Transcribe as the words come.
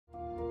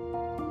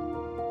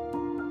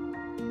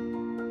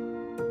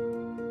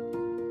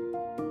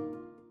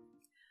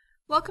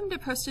Welcome to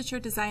Pro Stitcher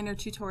Designer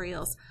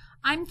Tutorials.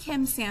 I'm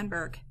Kim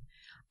Sandberg.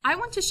 I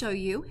want to show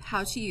you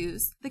how to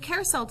use the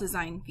Carousel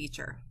Design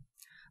feature.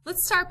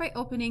 Let's start by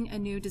opening a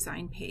new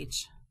design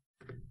page.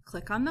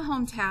 Click on the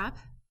Home tab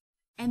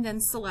and then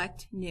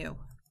select New.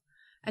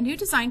 A new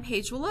design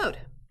page will load.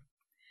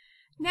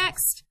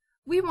 Next,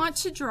 we want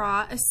to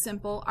draw a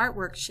simple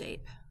artwork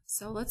shape.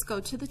 So let's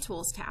go to the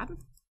Tools tab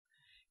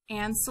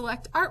and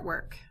select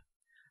Artwork.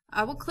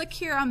 I will click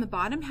here on the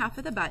bottom half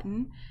of the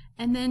button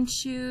and then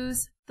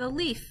choose the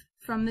leaf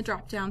from the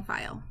drop-down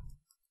file.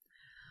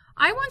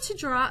 I want to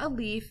draw a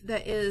leaf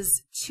that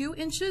is 2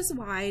 inches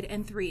wide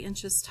and 3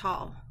 inches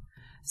tall.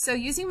 So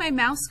using my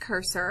mouse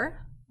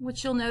cursor,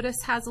 which you'll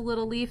notice has a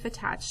little leaf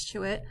attached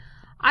to it,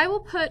 I will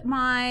put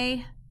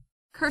my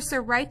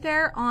cursor right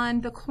there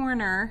on the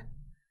corner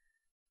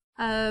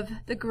of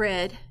the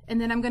grid, and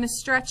then I'm going to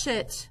stretch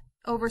it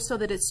over so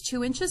that it's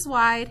 2 inches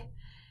wide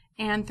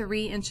and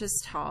 3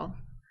 inches tall.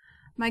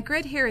 My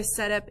grid here is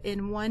set up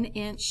in 1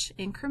 inch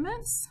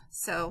increments,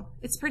 so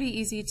it's pretty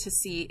easy to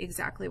see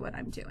exactly what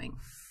I'm doing.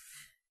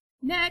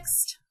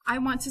 Next, I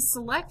want to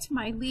select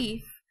my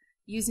leaf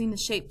using the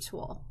Shape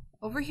tool.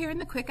 Over here in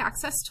the Quick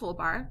Access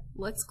toolbar,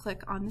 let's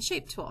click on the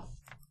Shape tool.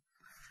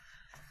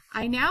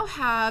 I now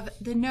have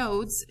the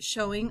nodes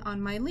showing on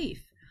my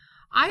leaf.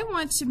 I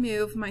want to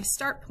move my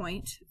start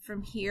point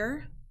from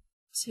here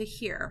to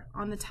here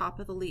on the top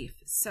of the leaf.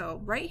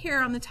 So right here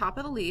on the top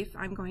of the leaf,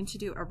 I'm going to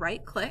do a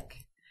right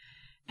click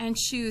and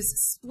choose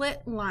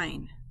Split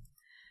Line.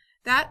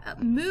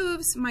 That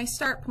moves my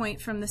start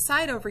point from the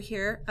side over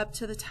here up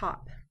to the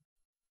top.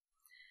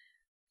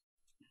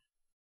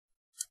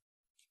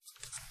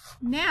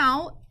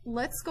 Now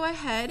let's go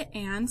ahead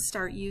and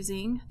start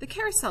using the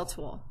Carousel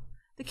tool.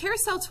 The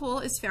Carousel tool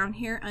is found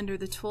here under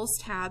the Tools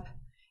tab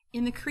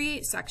in the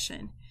Create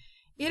section.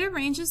 It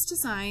arranges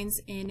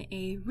designs in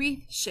a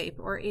wreath shape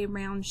or a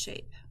round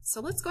shape. So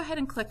let's go ahead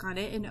and click on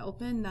it and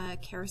open the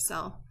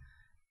Carousel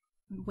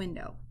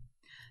window.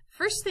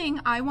 First thing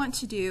I want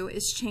to do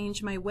is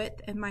change my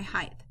width and my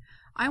height.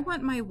 I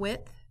want my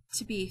width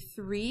to be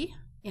 3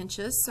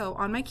 inches, so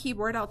on my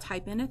keyboard I'll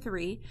type in a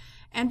 3,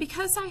 and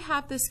because I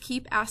have this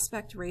Keep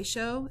Aspect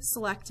Ratio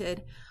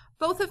selected,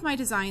 both of my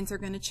designs are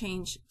going to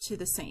change to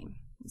the same.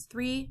 It's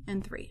 3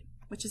 and 3,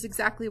 which is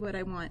exactly what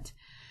I want.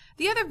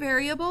 The other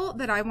variable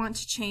that I want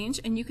to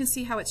change, and you can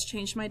see how it's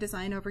changed my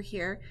design over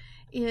here,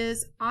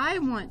 is I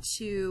want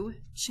to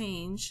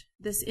change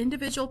this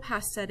individual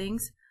path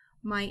settings,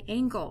 my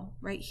angle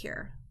right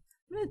here.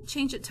 I'm going to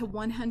change it to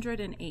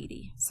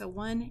 180, so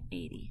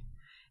 180,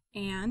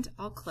 and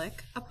I'll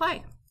click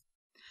Apply.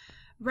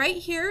 Right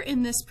here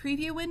in this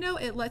preview window,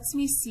 it lets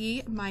me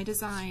see my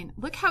design.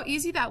 Look how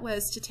easy that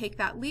was to take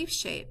that leaf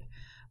shape.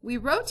 We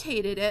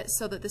rotated it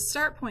so that the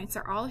start points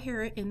are all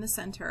here in the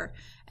center,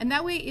 and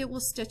that way it will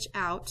stitch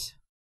out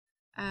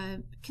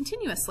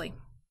continuously.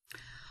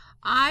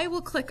 I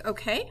will click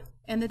OK,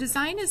 and the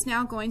design is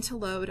now going to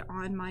load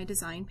on my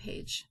design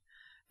page.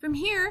 From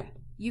here,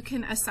 you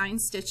can assign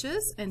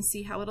stitches and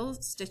see how it'll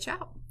stitch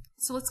out.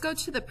 So let's go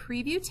to the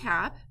Preview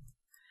tab,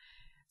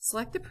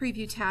 select the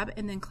Preview tab,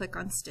 and then click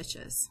on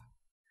Stitches.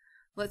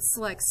 Let's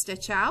select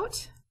Stitch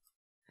Out,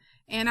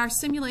 and our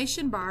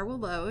simulation bar will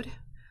load.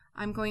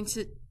 I'm going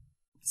to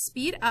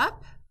speed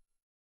up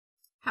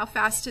how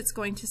fast it's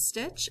going to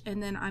stitch,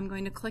 and then I'm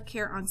going to click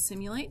here on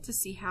Simulate to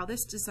see how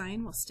this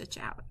design will stitch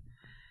out.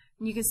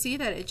 And you can see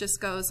that it just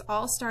goes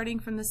all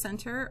starting from the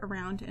center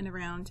around and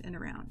around and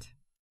around.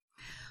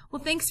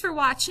 Well, thanks for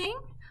watching.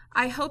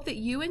 I hope that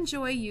you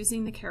enjoy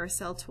using the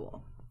Carousel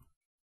tool.